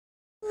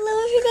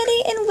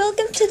and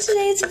welcome to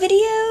today's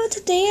video.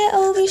 Today I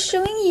will be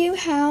showing you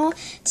how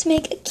to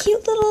make a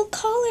cute little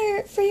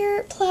collar for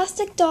your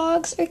plastic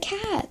dogs or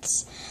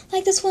cats.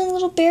 Like this one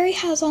little Barry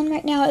has on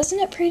right now. Isn't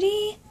it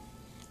pretty?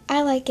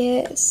 I like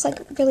it. It's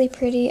like really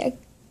pretty.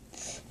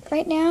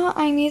 Right now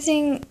I'm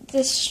using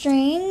this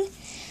string.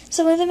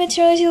 So one of the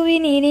materials you'll be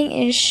needing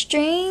is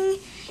string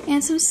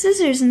and some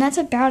scissors, and that's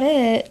about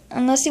it.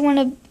 Unless you want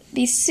to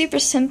be super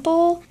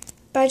simple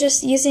by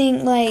just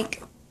using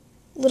like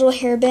little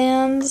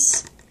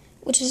hairbands,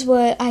 which is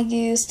what I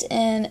used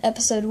in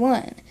episode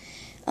 1.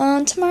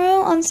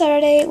 Tomorrow on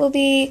Saturday will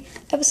be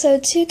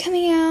episode 2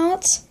 coming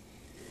out.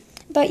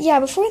 But yeah,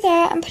 before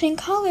that, I'm putting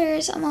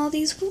collars on all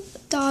these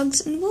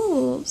dogs and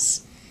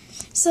wolves.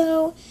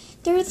 So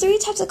there are 3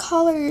 types of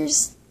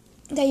collars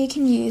that you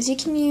can use. You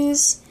can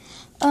use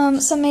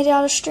some made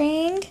out of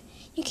string.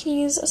 You can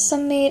use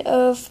some made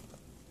of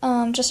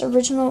just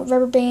original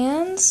rubber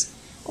bands,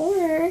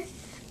 or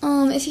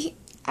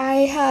I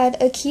had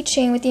a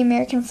keychain with the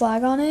American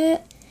flag on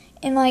it,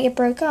 and like it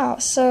broke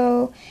off.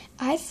 So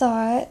I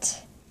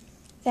thought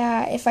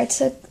that if I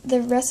took the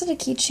rest of the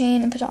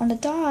keychain and put it on the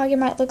dog, it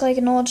might look like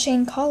an old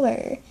chain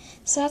collar.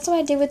 So that's what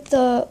I did with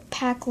the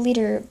pack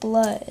leader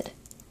blood.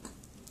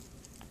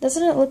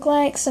 Doesn't it look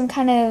like some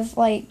kind of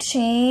like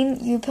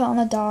chain you put on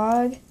a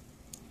dog?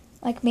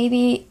 Like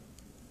maybe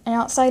an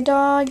outside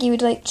dog, you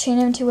would like chain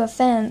him to a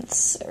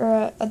fence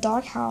or a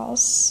dog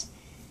house.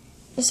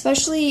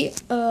 Especially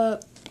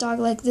a dog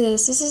like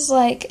this. This is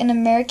like an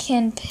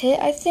American pit,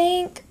 I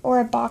think, or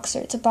a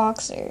boxer. It's a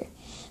boxer.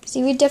 So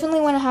you would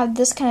definitely want to have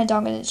this kind of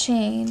dog in a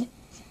chain.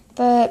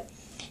 But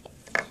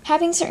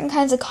having certain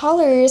kinds of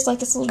collars, like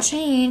this little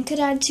chain, could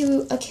add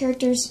to a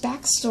character's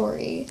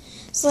backstory.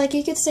 So like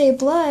you could say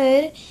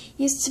Blood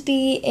used to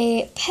be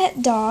a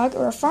pet dog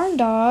or a farm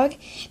dog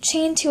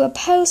chained to a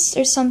post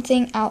or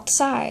something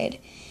outside.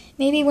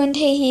 Maybe one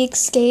day he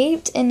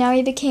escaped and now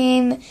he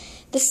became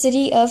the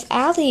city of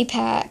Alley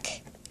Pack.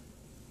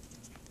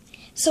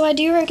 So I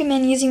do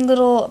recommend using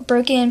little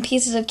broken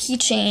pieces of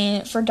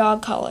keychain for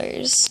dog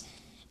collars.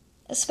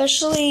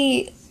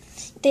 Especially,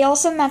 they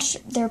also match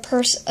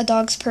a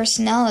dog's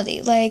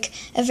personality, like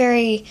a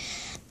very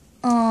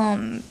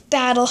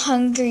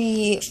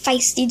battle-hungry,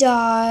 feisty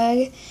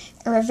dog,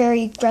 or a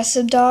very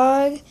aggressive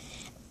dog.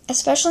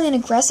 Especially an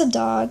aggressive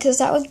dog, because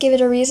that would give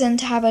it a reason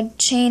to have a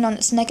chain on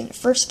its neck in the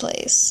first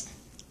place.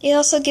 It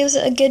also gives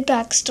it a good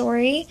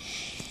backstory.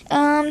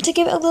 To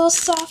give it a little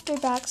softer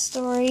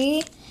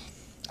backstory,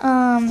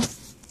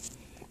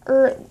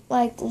 or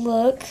like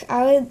look,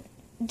 I would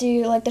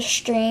do like the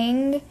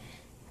string,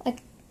 like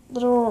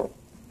little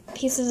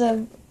pieces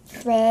of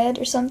thread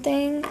or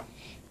something.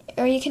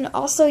 Or you can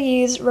also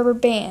use rubber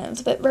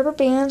bands, but rubber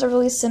bands are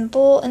really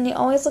simple and they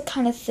always look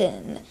kind of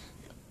thin.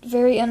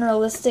 Very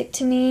unrealistic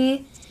to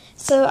me.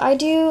 So I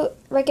do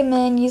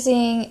recommend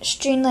using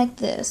string like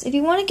this. If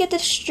you want to get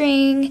this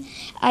string,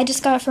 I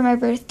just got it for my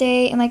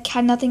birthday and like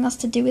had nothing else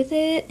to do with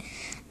it.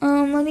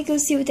 Let me go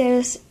see what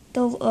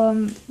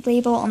the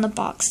label on the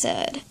box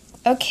said.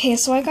 Okay,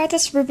 so I got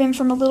this ribbon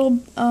from a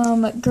little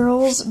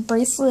girl's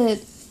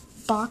bracelet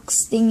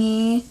box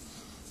thingy.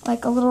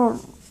 Like a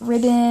little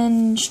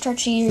ribbon,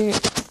 stretchy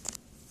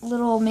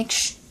little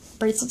mixed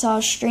bracelet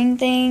style string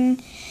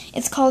thing.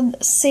 It's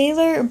called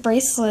Sailor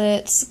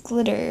Bracelets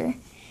Glitter.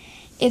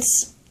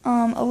 It's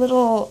a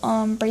little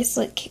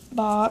bracelet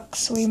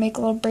box where you make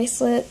little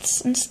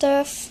bracelets and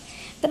stuff.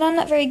 But I'm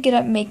not very good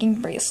at making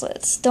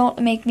bracelets.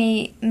 Don't make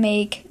me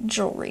make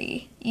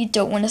jewelry. You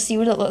don't want to see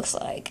what it looks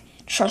like.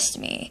 Trust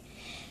me.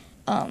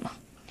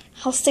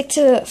 I'll stick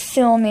to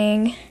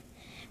filming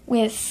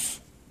with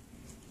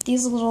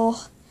these little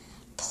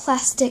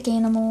plastic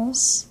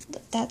animals.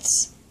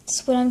 That's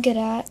what I'm good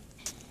at.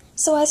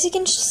 So as you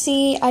can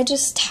see, I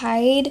just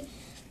tied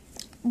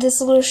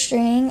this little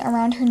string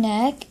around her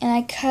neck and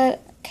I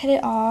cut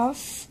it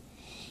off.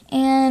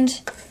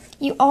 And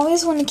you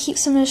always want to keep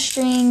some of the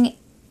string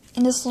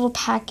in this little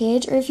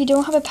package, or if you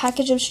don't have a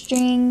package of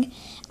string,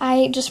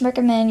 I just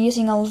recommend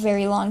using a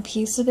very long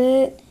piece of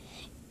it.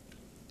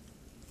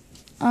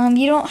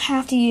 You don't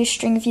have to use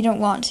string if you don't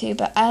want to,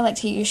 but I like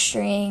to use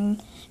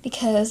string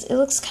because it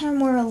looks kind of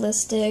more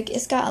realistic.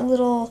 It's got a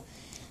little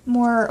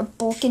more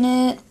bulk in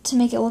it to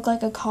make it look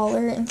like a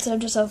collar instead of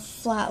just a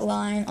flat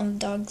line on the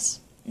dog's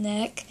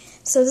neck.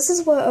 So this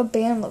is what a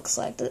band looks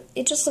like.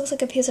 It just looks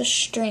like a piece of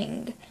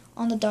string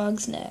on the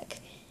dog's neck.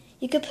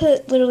 You could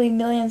put literally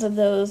millions of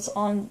those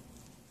of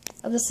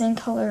the same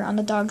color on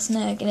the dog's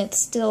neck and it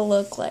still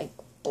look like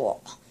blah.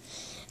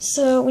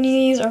 So when you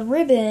use a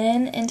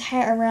ribbon and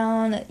tie it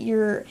around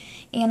your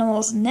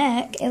animal's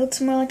neck, it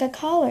looks more like a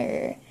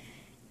collar.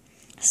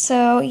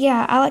 So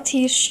yeah, I like to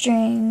use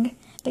string,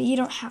 but you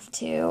don't have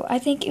to. I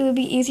think it would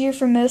be easier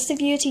for most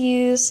of you to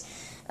use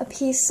a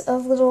piece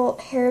of little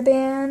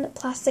hairband,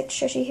 plastic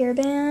stretchy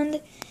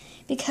hairband,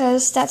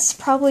 because that's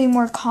probably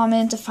more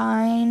common to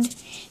find,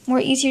 more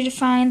easier to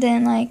find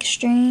than like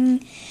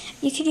string.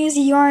 You can use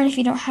yarn if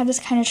you don't have this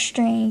kind of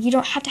string. You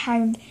don't have to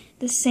have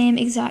the same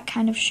exact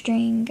kind of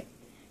string.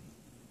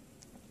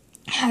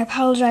 I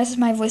apologize if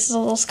my voice is a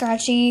little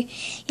scratchy.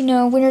 You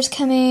know, winter's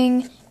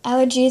coming,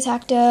 allergies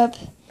act up.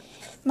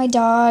 My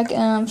dog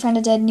found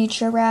a dead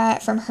nutria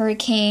rat from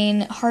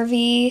Hurricane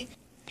Harvey.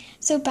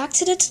 So back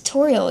to the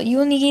tutorial. You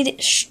will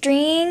need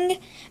string,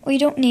 or you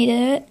don't need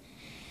it.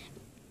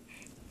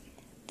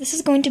 This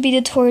is going to be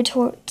the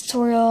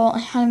tutorial on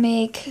how to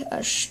make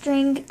a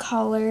string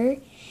collar.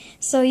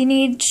 So you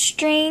need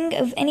string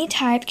of any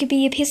type. It could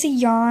be a piece of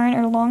yarn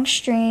or long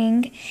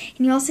string.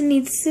 And you also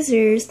need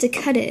scissors to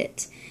cut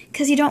it,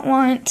 because you don't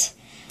want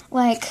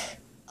like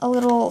a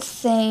little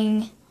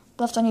thing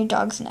left on your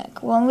dog's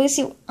neck. Well, unless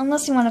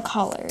you want a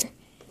collar.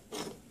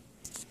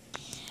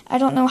 I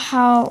don't know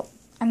how,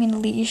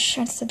 leash,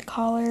 I said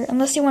collar.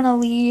 Unless you want a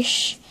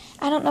leash.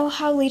 I don't know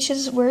how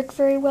leashes work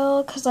very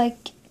well, because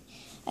like,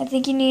 I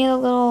think you need a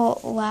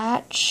little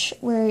latch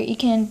where you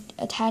can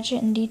attach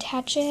it and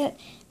detach it.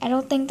 I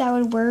don't think that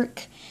would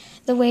work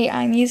the way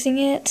I'm using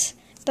it,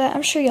 but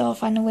I'm sure y'all will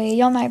find a way.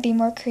 Y'all might be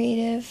more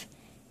creative.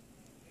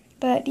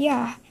 But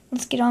yeah,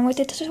 let's get on with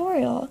the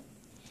tutorial.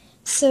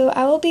 So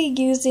I will be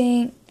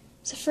using,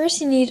 so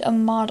first you need a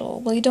model.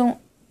 Well, you don't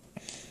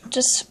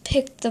just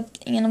pick the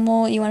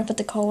animal you want to put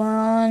the collar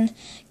on,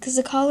 because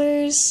the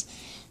collars,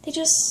 they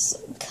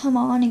just come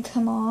on and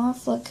come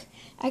off. Look,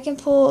 I can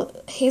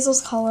pull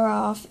Hazel's collar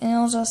off and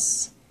it'll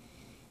just,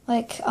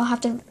 like, I'll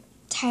have to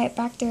tie it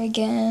back there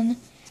again.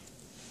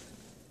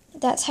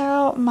 That's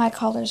how my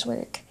collars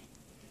work.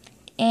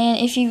 And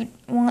if you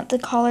want the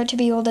collar to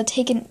be able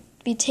to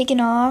be taken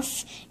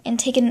off and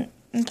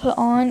put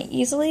on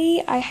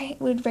easily, I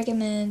would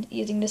recommend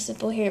using the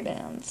simple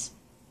hairbands.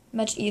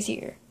 Much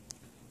easier.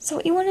 So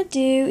what you want to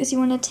do is you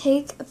want to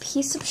take a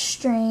piece of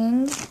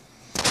string.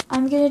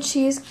 I'm going to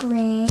choose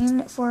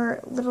green for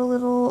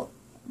little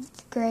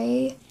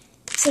gray.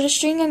 So the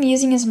string I'm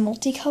using is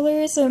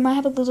multicolor, so it might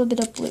have a little bit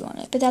of blue on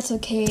it, but that's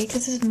okay,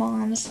 because his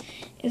mom's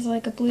is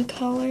like a blue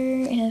color,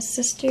 and his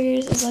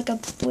sister's is like a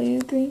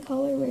blue-green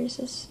color. Where's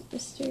his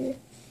sister?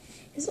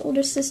 His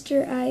older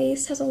sister,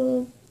 Ice, has a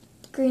little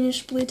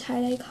greenish-blue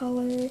tie-dye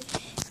color,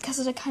 because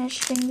of the kind of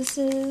string this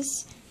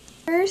is.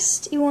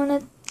 First, you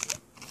want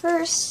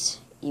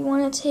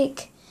to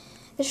take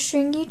the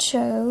string you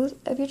chose,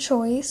 of your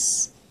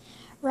choice,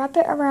 wrap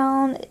it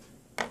around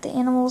the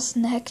animal's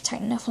neck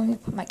tight enough. Let me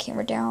put my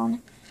camera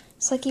down.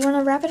 So like you want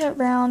to wrap it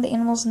around the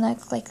animal's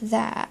neck like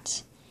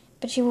that,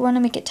 but you want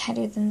to make it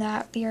tighter than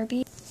that,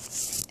 BRB.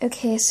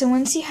 Okay, so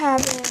once you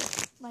have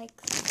it like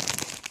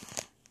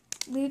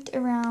looped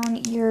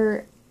around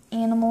your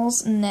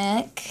animal's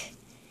neck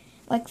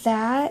like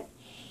that,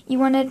 you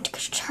want to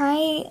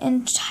try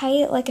and tie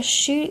it like a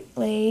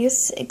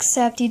shoelace,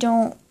 except you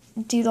don't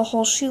do the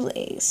whole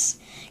shoelace.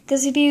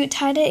 Because if you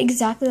tied it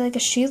exactly like a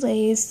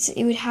shoelace,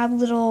 it would have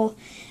little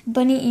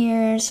bunny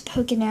ears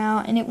poking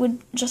out, and it would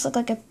just look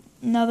like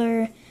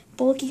another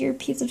bulkier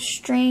piece of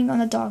string on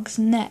the dog's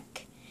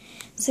neck.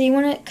 So you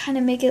want to kind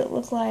of make it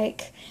look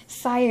like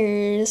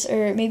Fire's,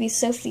 or maybe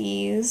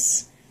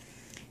Sophie's.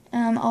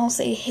 I'll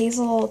say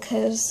Hazel,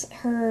 because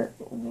her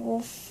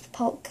wolf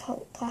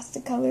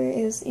plastic color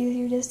is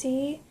easier to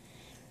see.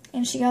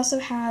 And she also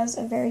has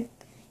a very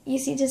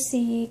easy to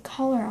see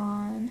collar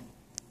on.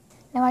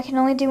 Now I can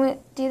only do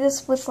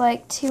this with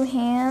like 2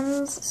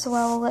 hands, so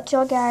I will let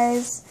y'all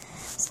guys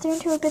stare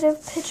into a bit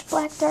of pitch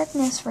black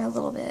darkness for a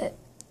little bit.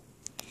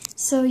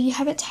 So you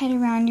have it tied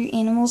around your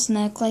animal's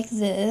neck like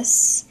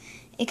this.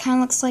 It kind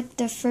of looks like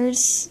the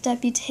first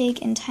step you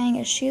take in tying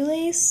a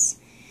shoelace.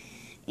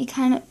 You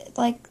kind of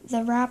like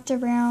the wrapped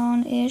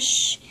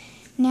around-ish.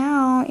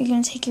 Now you're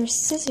going to take your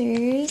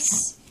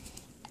scissors.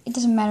 It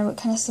doesn't matter what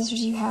kind of scissors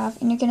you have,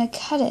 and you're going to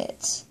cut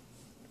it.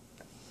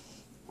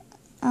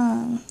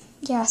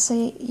 Yeah, so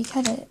you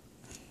cut it.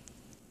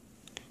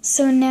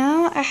 So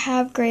now I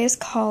have Gray's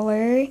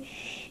collar,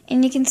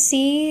 and you can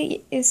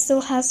see it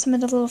still has some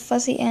of the little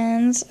fuzzy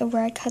ends of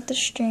where I cut the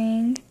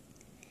string.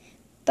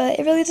 But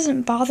it really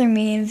doesn't bother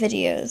me in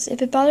videos.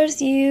 If it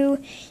bothers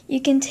you,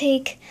 you can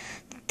take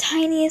the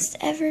tiniest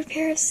ever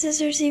pair of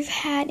scissors you've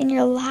had in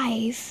your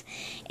life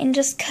and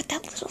just cut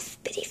that little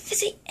bitty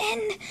fuzzy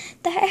end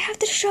that I have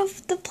to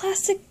shove the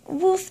plastic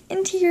wolf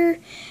into your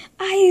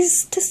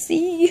eyes to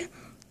see.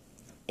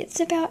 It's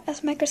about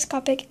as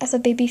microscopic as a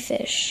baby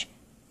fish.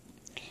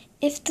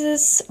 If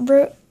this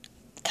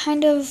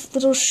kind of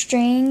little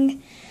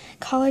string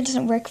collar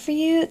doesn't work for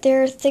you,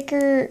 there are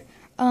thicker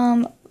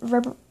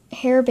rubber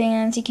hair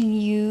bands you can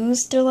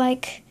use. They're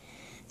like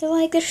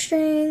a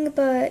string,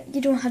 but you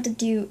don't have to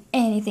do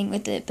anything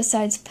with it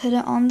besides put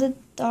it on the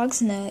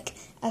dog's neck,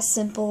 as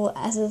simple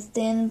as a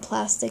thin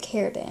plastic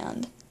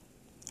hairband.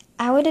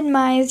 I would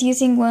advise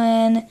using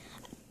one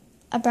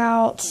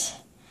about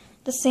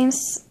the same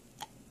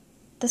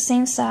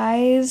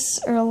size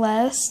or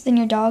less than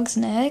your dog's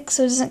neck,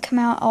 so it doesn't come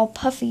out all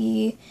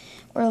puffy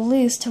or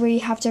loose to where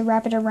you have to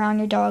wrap it around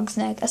your dog's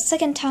neck a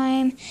second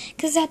time,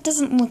 because that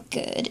doesn't look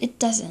good. It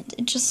doesn't.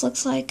 It just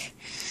looks like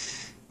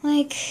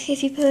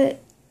if you put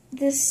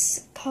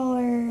this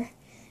collar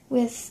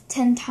with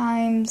 10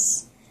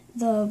 times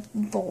the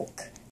bulk.